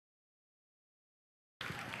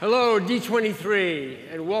Hello,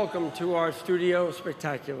 D23, and welcome to our studio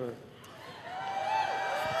spectacular.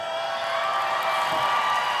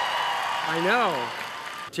 I know.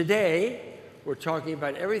 Today, we're talking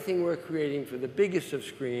about everything we're creating for the biggest of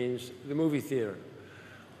screens, the movie theater.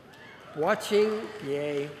 Watching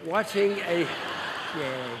a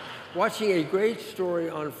great story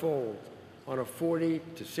unfold on a 40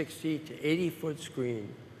 to 60 to 80-foot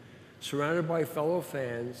screen, surrounded by fellow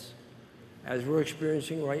fans, as we're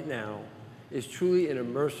experiencing right now, is truly an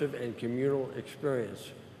immersive and communal experience.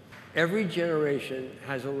 Every generation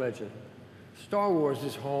has a legend. Star Wars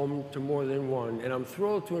is home to more than one, and I'm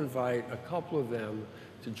thrilled to invite a couple of them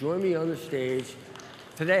to join me on the stage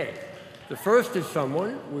today. The first is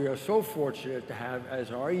someone we are so fortunate to have as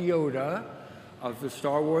our Yoda of the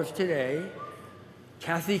Star Wars today,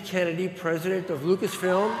 Kathy Kennedy, president of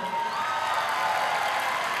Lucasfilm,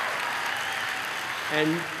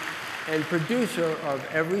 and producer of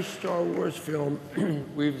every Star Wars film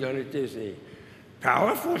we've done at Disney.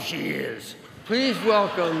 Powerful she is. Please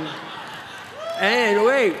welcome, and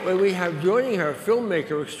wait, we have joining her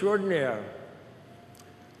filmmaker extraordinaire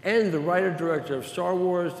and the writer-director of Star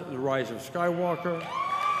Wars, The Rise of Skywalker,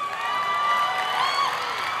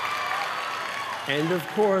 and of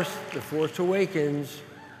course, The Force Awakens,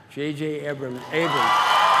 J.J. Abrams.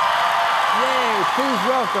 Yay, please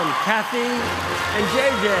welcome Kathy and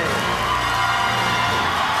J.J.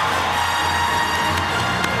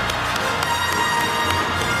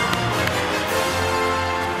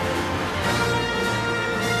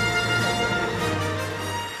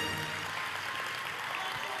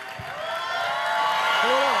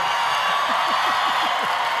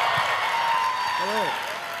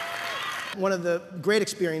 One of the great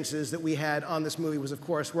experiences that we had on this movie was, of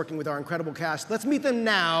course, working with our incredible cast. Let's meet them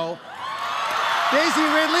now. Daisy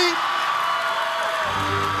Ridley,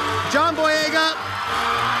 John Boyega,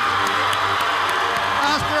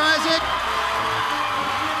 Oscar Isaac,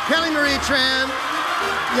 Kelly Marie Tran,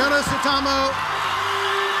 Jonas Suotamo,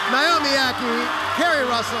 Naomi Ackie, Kerry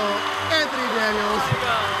Russell, Anthony Daniels,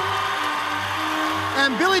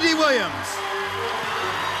 and Billy D. Williams.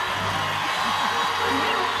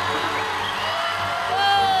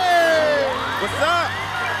 What's up?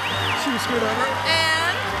 She was screwed over.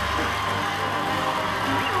 And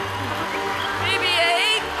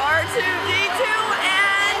BB-8, R2-D2,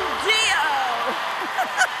 and Geo.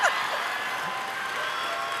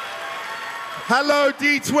 Hello,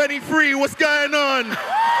 D23. What's going on?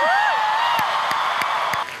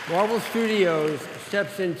 Marvel Studios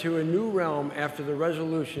steps into a new realm after the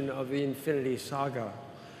resolution of the Infinity Saga.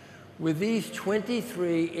 With these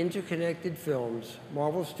 23 interconnected films,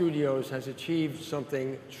 Marvel Studios has achieved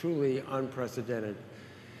something truly unprecedented.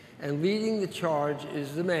 And leading the charge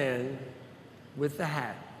is the man with the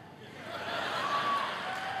hat.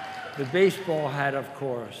 The baseball hat, of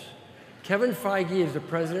course. Kevin Feige is the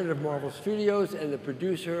president of Marvel Studios and the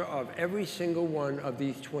producer of every single one of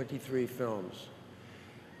these 23 films.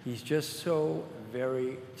 He's just so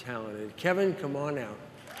very talented. Kevin, come on out.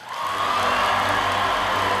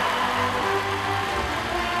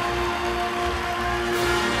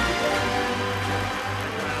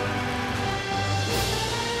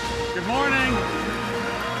 Good morning.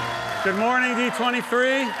 Good morning,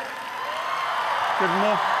 D23. Good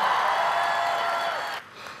morning.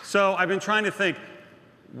 So I've been trying to think,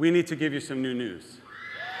 we need to give you some new news.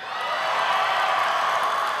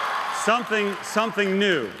 Something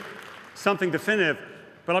new, something definitive,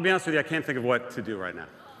 but I'll be honest with you, I can't think of what to do right now.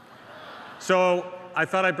 So I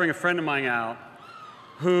thought I'd bring a friend of mine out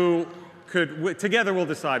who together we'll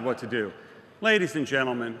decide what to do. Ladies and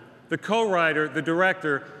gentlemen, the co-writer, the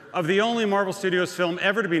director of the only Marvel Studios film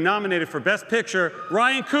ever to be nominated for Best Picture,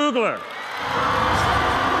 Ryan Coogler.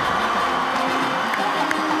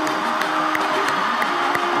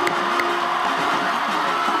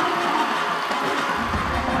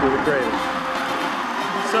 You're the greatest.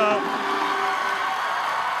 So,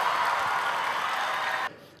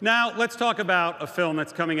 now let's talk about a film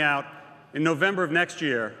that's coming out in November of next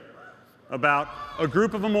year about a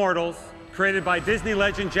group of immortals created by Disney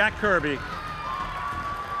legend Jack Kirby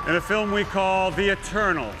in a film we call The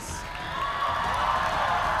Eternals.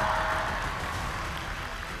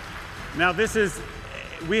 Now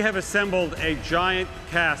we have assembled a giant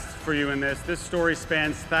cast for you in this. This story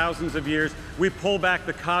spans thousands of years. We pull back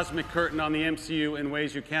the cosmic curtain on the MCU in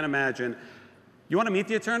ways you can't imagine. You want to meet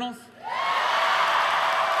the Eternals?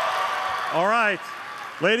 All right,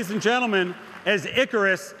 ladies and gentlemen, as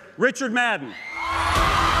Icarus, Richard Madden.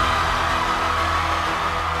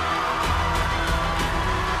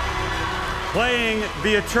 Playing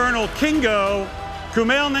the eternal Kingo,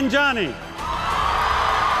 Kumail Nanjiani.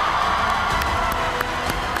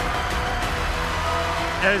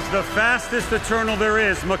 as the fastest Eternal there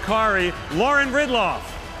is, Makari, Lauren Ridloff.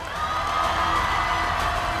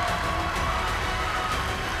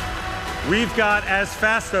 We've got as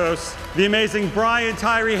Fastos, the amazing Brian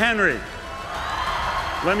Tyree Henry.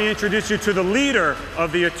 Let me introduce you to the leader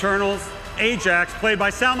of the Eternals, Ajax, played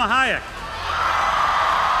by Salma Hayek.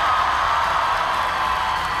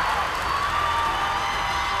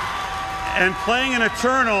 And playing an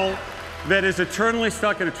Eternal that is eternally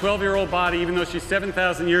stuck in a 12-year-old body, even though she's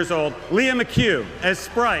 7,000 years old, Leah McHugh as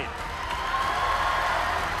Sprite.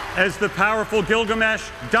 As the powerful Gilgamesh,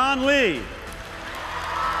 Don Lee.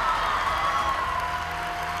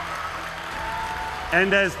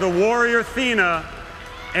 And as the warrior Thena,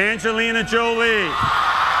 Angelina Jolie.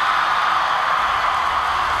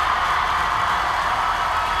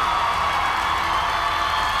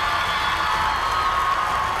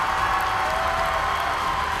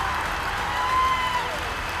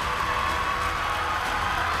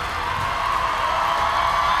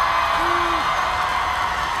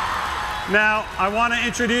 Now, I want to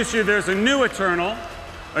introduce you, there's a new Eternal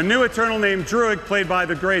named Druig, played by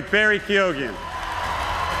the great Barry Keoghan.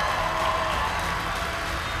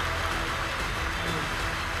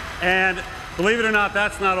 And believe it or not,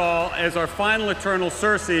 that's not all. As our final Eternal,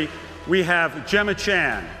 Cersei, we have Gemma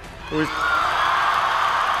Chan, who is...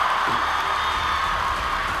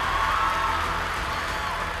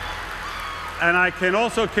 And I can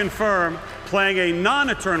also confirm, playing a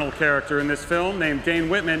non-Eternal character in this film named Dane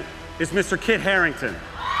Whitman is Mr. Kit Harington.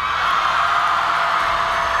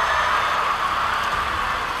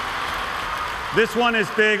 This one is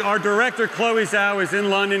big. Our director, Chloe Zhao, is in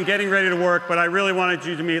London getting ready to work, but I really wanted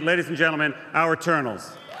you to meet, ladies and gentlemen, our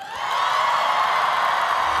Eternals.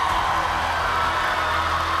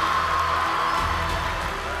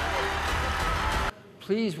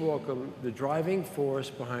 Please welcome the driving force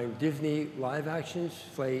behind Disney live-action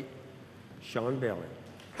slate, Sean Bailey.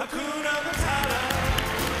 Hakuna Matata,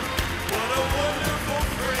 what a wonderful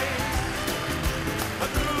phrase.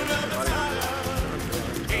 Hakuna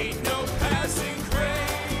Matata, ain't no passing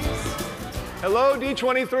craze. Hello,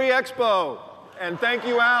 D23 Expo, and thank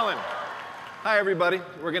you, Alan. Hi, everybody.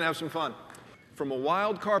 We're going to have some fun. From a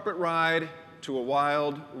wild carpet ride to a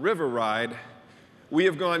wild river ride, we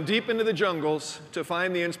have gone deep into the jungles to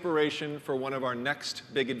find the inspiration for one of our next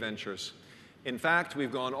big adventures. In fact,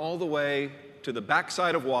 we've gone all the way to the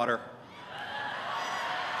backside of water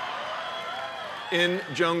in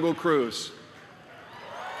Jungle Cruise.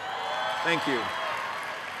 Thank you.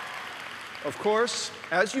 Of course,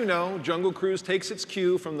 as you know, Jungle Cruise takes its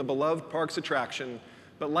cue from the beloved park's attraction,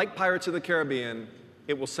 but like Pirates of the Caribbean,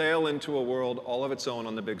 it will sail into a world all of its own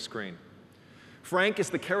on the big screen. Frank is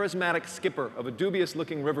the charismatic skipper of a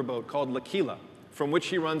dubious-looking riverboat called L'Aquila, from which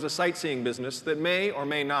he runs a sightseeing business that may or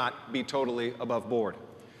may not be totally above board.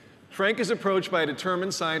 Frank is approached by a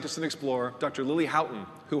determined scientist and explorer, Dr. Lily Houghton,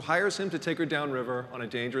 who hires him to take her downriver on a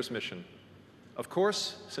dangerous mission. Of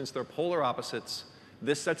course, since they're polar opposites,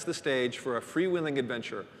 this sets the stage for a freewheeling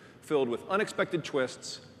adventure filled with unexpected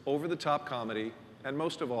twists, over-the-top comedy, and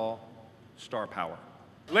most of all, star power.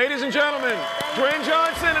 Ladies and gentlemen, Dwayne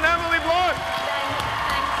Johnson and Emily Blunt.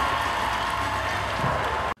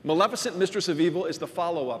 Maleficent, Mistress of Evil is the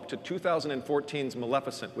follow-up to 2014's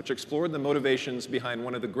Maleficent, which explored the motivations behind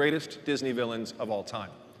one of the greatest Disney villains of all time.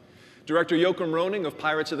 Director Joachim Roning of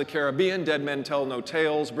Pirates of the Caribbean, Dead Men Tell No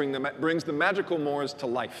Tales, brings the magical Moors to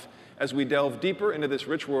life as we delve deeper into this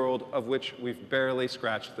rich world of which we've barely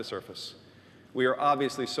scratched the surface. We are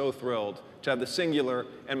obviously so thrilled to have the singular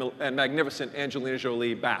and magnificent Angelina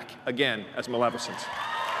Jolie back, again, as Maleficent.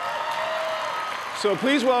 So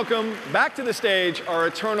please welcome back to the stage our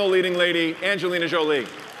eternal leading lady, Angelina Jolie.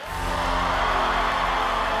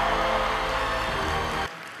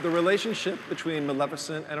 The relationship between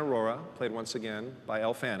Maleficent and Aurora, played once again by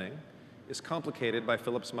Elle Fanning, is complicated by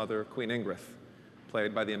Philip's mother, Queen Ingrid,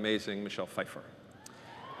 played by the amazing Michelle Pfeiffer.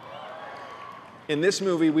 In this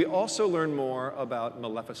movie, we also learn more about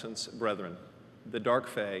Maleficent's brethren, the Dark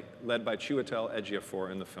Fae, led by Chiwetel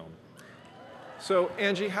Ejiofor in the film. So,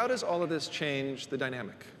 Angie, how does all of this change the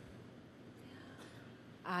dynamic?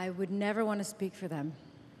 I would never want to speak for them.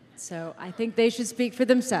 So I think they should speak for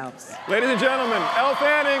themselves. Ladies and gentlemen, Elle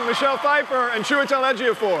Fanning, Michelle Pfeiffer, and Chiwetel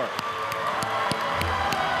Ejiofor.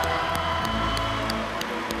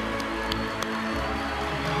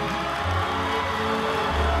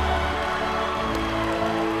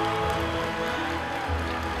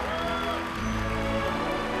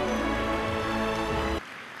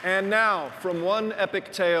 And now, from one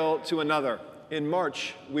epic tale to another, in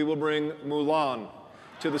March, we will bring Mulan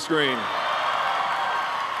to the screen.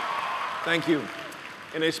 Thank you.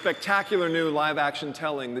 in a spectacular new live-action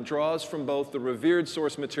telling that draws from both the revered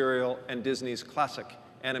source material and Disney's classic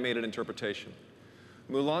animated interpretation.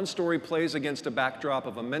 Mulan's story plays against a backdrop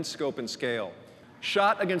of immense scope and scale.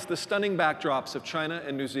 Shot against the stunning backdrops of China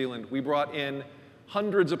and New Zealand, we brought in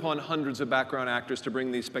hundreds upon hundreds of background actors to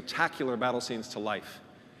bring these spectacular battle scenes to life.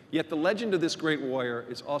 Yet the legend of this great warrior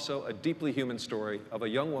is also a deeply human story of a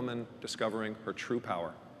young woman discovering her true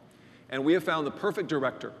power. And we have found the perfect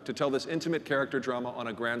director to tell this intimate character drama on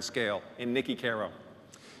a grand scale in Nikki Caro.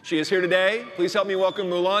 She is here today. Please help me welcome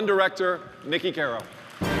Mulan director, Nikki Caro.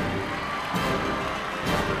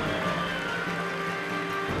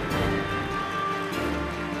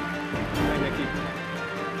 Hi, Nikki.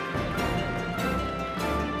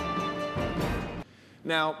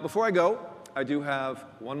 Now, before I go, I do have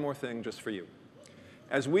one more thing just for you.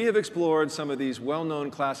 As we have explored some of these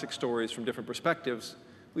well-known classic stories from different perspectives,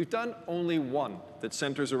 we've done only one that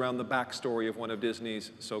centers around the backstory of one of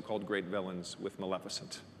Disney's so-called great villains with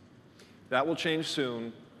Maleficent. That will change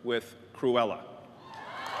soon with Cruella.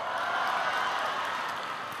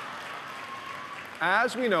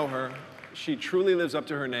 As we know her, she truly lives up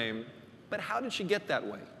to her name, but how did she get that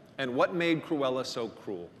way? And what made Cruella so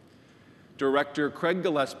cruel? Director Craig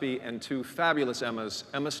Gillespie and two fabulous Emmas,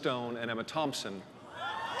 Emma Stone and Emma Thompson,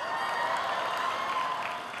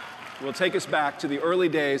 will take us back to the early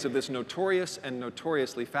days of this notorious and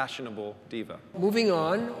notoriously fashionable diva. Moving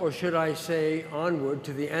on, or should I say onward,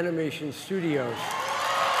 to the animation studios.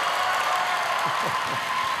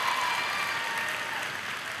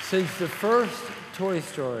 Since the first Toy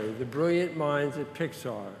Story, the brilliant minds at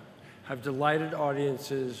Pixar have delighted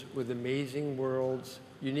audiences with amazing worlds,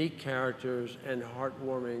 unique characters, and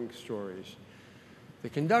heartwarming stories. The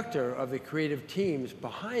conductor of the creative teams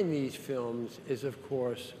behind these films is, of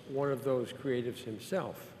course, one of those creatives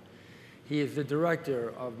himself. He is the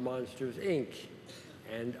director of Monsters, Inc.,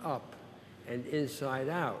 and Up, and Inside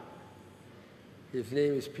Out. His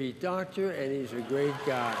name is Pete Docter, and he's a great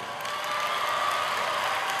guy.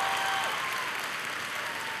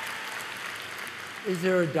 Is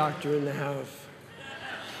there a doctor in the house?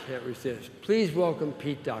 Can't resist. Please welcome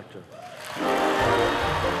Pete Docter.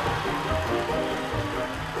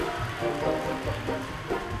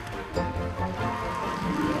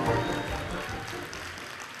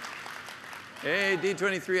 Hey,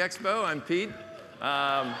 D23 Expo, I'm Pete.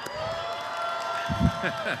 I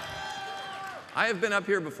have been up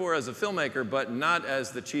here before as a filmmaker, but not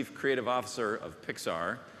as the chief creative officer of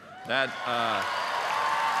Pixar. Yeah.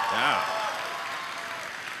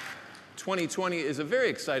 2020 is a very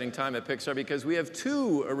exciting time at Pixar because we have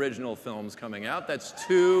 2 original films coming out. That's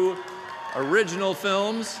 2 original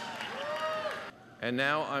films. And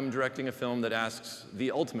now I'm directing a film that asks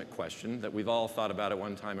the ultimate question that we've all thought about at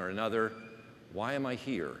one time or another. Why am I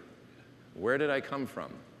here? Where did I come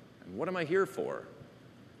from? And what am I here for?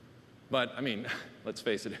 But, I mean, let's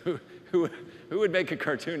face it, who would make a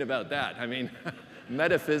cartoon about that? I mean,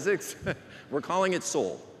 metaphysics? We're calling it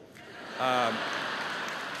Soul.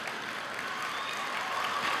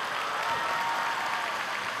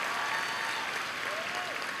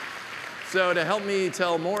 So to help me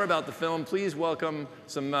tell more about the film, please welcome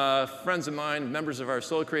some friends of mine, members of our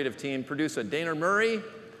Soul Creative team, producer Dana Murray,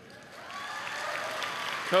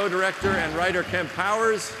 co-director and writer Kemp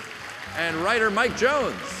Powers, and writer Mike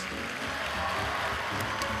Jones.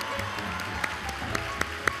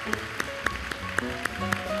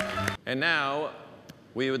 And now,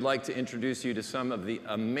 we would like to introduce you to some of the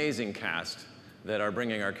amazing cast that are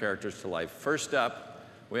bringing our characters to life. First up,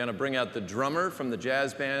 we want to bring out the drummer from the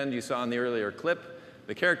jazz band you saw in the earlier clip.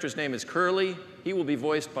 The character's name is Curly. He will be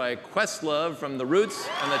voiced by Questlove from The Roots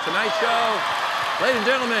and The Tonight Show. Ladies and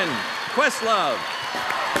gentlemen, Questlove.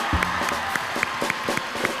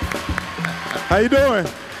 How you doing?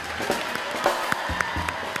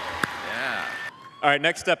 Yeah. All right,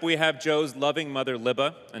 next up we have Joe's loving mother,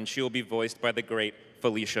 Libba, and she will be voiced by the great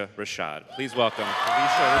Felicia Rashad. Please welcome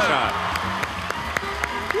Felicia Rashad.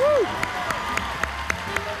 Woo!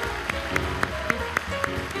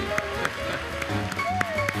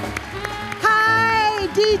 Hi,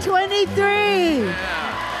 D23. Yeah.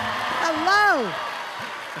 Hello.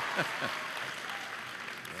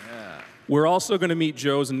 We're also going to meet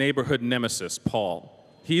Joe's neighborhood nemesis, Paul.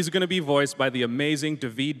 He's going to be voiced by the amazing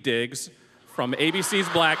Daveed Diggs from ABC's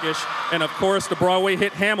Blackish, and of course the Broadway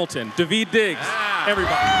hit Hamilton. Daveed Diggs,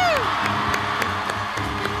 everybody.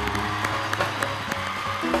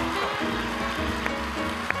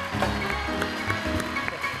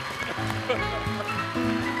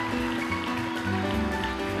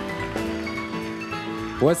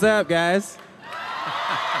 What's up, guys?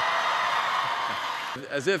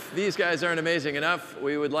 As if these guys aren't amazing enough,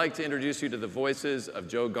 we would like to introduce you to the voices of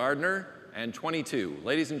Joe Gardner and 22.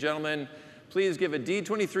 Ladies and gentlemen, please give a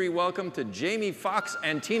D23 welcome to Jamie Foxx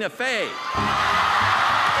and Tina Fey.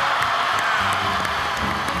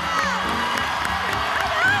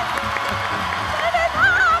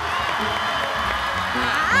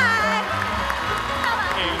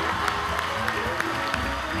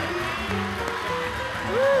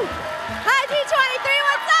 Hi, D23,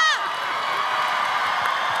 what's up?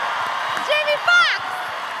 Jamie Foxx!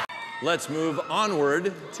 Let's move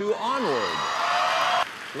onward to Onward.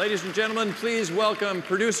 Ladies and gentlemen, please welcome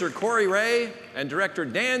producer Corey Ray and director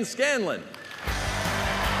Dan Scanlon.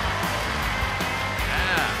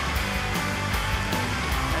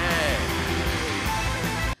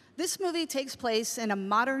 This movie takes place in a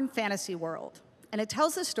modern fantasy world, and it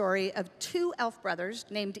tells the story of two elf brothers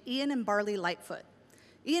named Ian and Barley Lightfoot.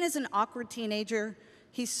 Ian is an awkward teenager.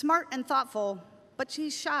 He's smart and thoughtful, but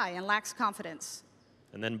he's shy and lacks confidence.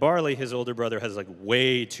 And then Barley, his older brother, has like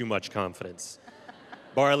way too much confidence.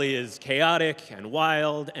 Barley is chaotic and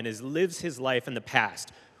wild and lives his life in the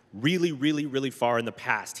past, really, really, really far in the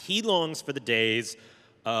past. He longs for the days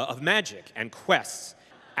of magic and quests.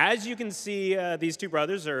 As you can see, these two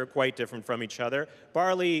brothers are quite different from each other.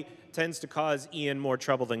 Barley tends to cause Ian more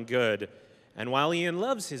trouble than good. And while Ian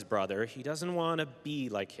loves his brother, he doesn't want to be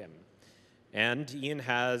like him. And Ian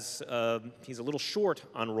he's a little short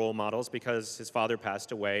on role models because his father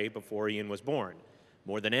passed away before Ian was born.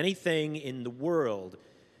 More than anything in the world,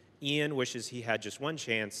 Ian wishes he had just one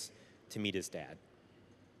chance to meet his dad.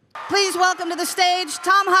 Please welcome to the stage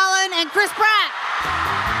Tom Holland and Chris Pratt.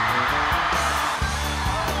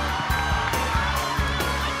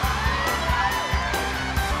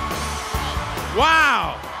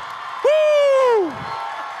 Wow! Woo!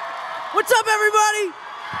 What's up, everybody?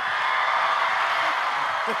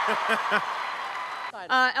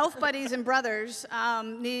 Elf buddies and brothers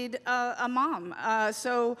need a mom.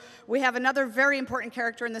 So we have another very important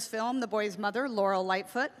character in this film, the boy's mother, Laurel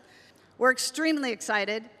Lightfoot. We're extremely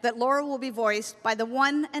excited that Laurel will be voiced by the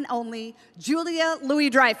one and only Julia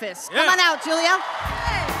Louis-Dreyfus. Yeah. Come on out, Julia.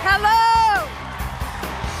 Hey, hello!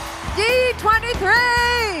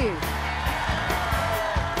 D23!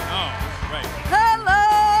 Oh, right. Hello!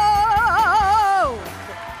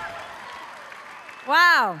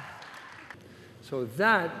 Wow. So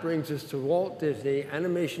that brings us to Walt Disney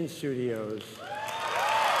Animation Studios.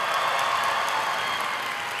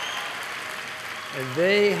 And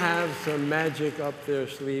they have some magic up their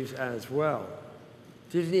sleeves as well.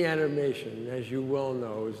 Disney Animation, as you well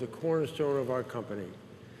know, is the cornerstone of our company,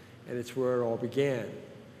 and it's where it all began.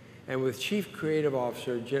 And with Chief Creative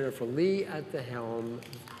Officer Jennifer Lee at the helm,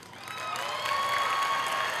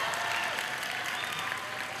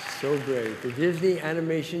 so great. The Disney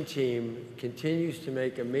Animation team continues to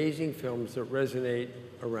make amazing films that resonate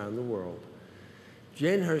around the world.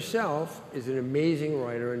 Jen herself is an amazing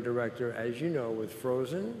writer and director, as you know, with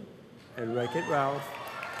Frozen and Wreck-It Ralph,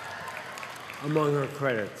 among her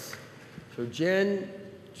credits. So Jen,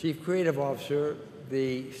 Chief Creative Officer,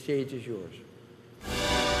 the stage is yours.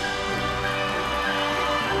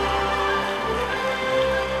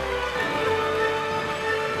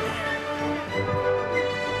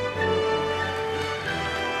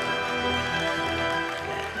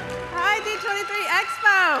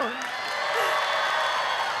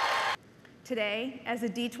 Today, as a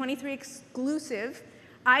D23 exclusive,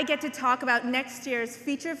 I get to talk about next year's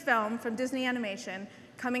feature film from Disney Animation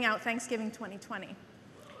coming out Thanksgiving 2020.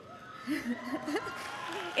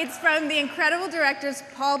 It's from the incredible directors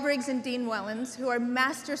Paul Briggs and Dean Wellens, who are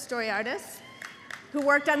master story artists, who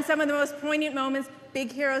worked on some of the most poignant moments,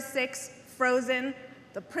 Big Hero 6, Frozen,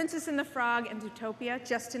 The Princess and the Frog, and Zootopia,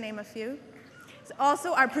 just to name a few. It's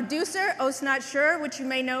also our producer, Osnat Shur, which you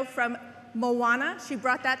may know from Moana. She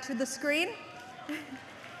brought that to the screen.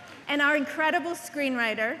 And our incredible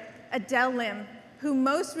screenwriter, Adele Lim, who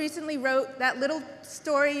most recently wrote that little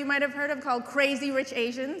story you might have heard of called Crazy Rich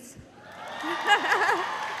Asians.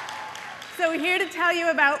 So we're here to tell you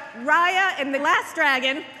about Raya and the Last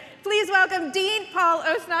Dragon. Please welcome Dean, Paul,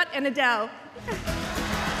 Osnat, and Adele.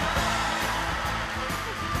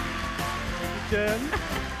 Jen.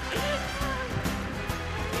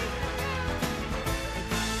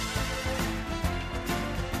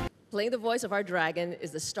 Playing the voice of our dragon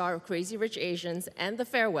is the star of Crazy Rich Asians and The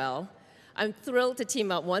Farewell. I'm thrilled to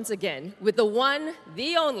team up once again with the one,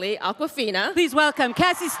 the only, Awkwafina. Please welcome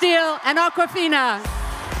Cassie Steele and Awkwafina.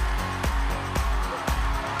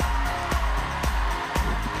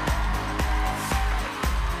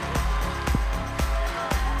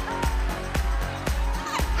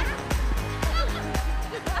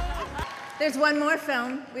 There's one more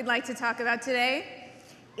film we'd like to talk about today.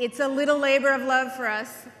 It's a little labor of love for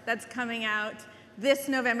us that's coming out this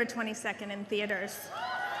November 22nd in theaters.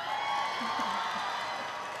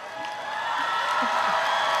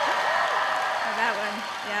 That one,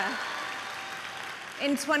 yeah.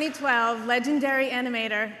 In 2012, legendary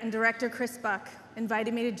animator and director Chris Buck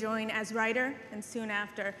invited me to join as writer and soon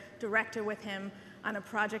after director with him on a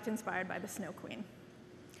project inspired by the Snow Queen.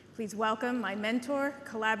 Please welcome my mentor,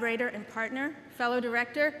 collaborator, and partner, fellow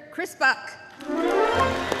director, Chris Buck. All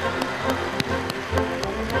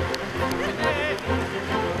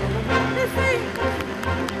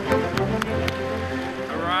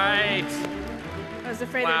right. I was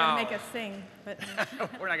afraid they were going to make us sing, but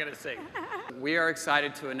We're not going to sing. We are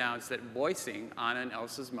excited to announce that voicing Anna and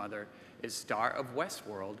Elsa's mother is star of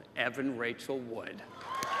Westworld, Evan Rachel Wood.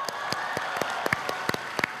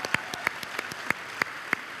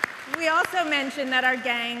 we also mentioned that our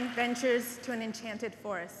gang ventures to an enchanted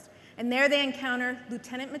forest. And there they encounter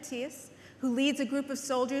Lieutenant Matthias, who leads a group of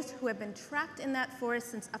soldiers who have been trapped in that forest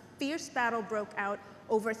since a fierce battle broke out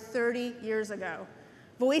over 30 years ago.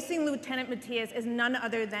 Voicing Lieutenant Matthias is none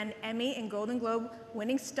other than Emmy and Golden Globe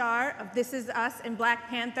winning star of This Is Us and Black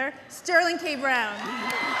Panther, Sterling K. Brown.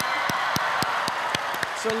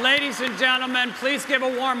 So ladies and gentlemen, please give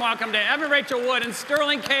a warm welcome to Evan Rachel Wood and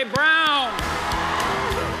Sterling K. Brown.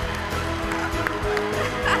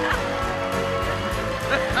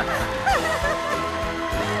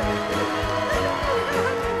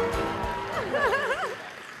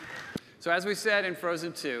 So as we said in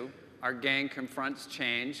Frozen 2, our gang confronts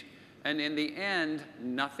change, and in the end,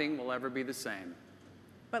 nothing will ever be the same.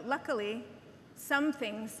 But luckily, some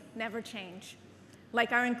things never change.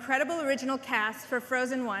 Like our incredible original cast for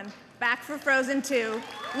Frozen 1, back for Frozen 2.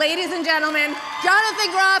 Ladies and gentlemen,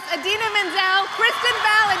 Jonathan Groff, Idina Menzel, Kristen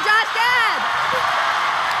Bell, and Josh Gad.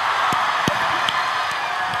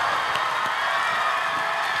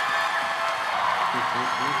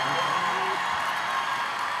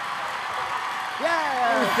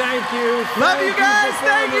 Yeah. Thank you. Love you guys.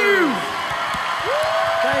 Thank you.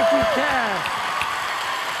 Thank you, cast.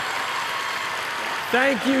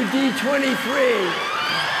 Thank you, D23.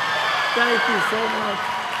 Thank you so much.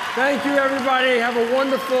 Thank you, everybody. Have a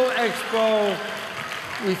wonderful expo.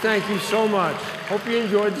 We thank you so much. Hope you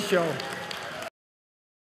enjoyed the show.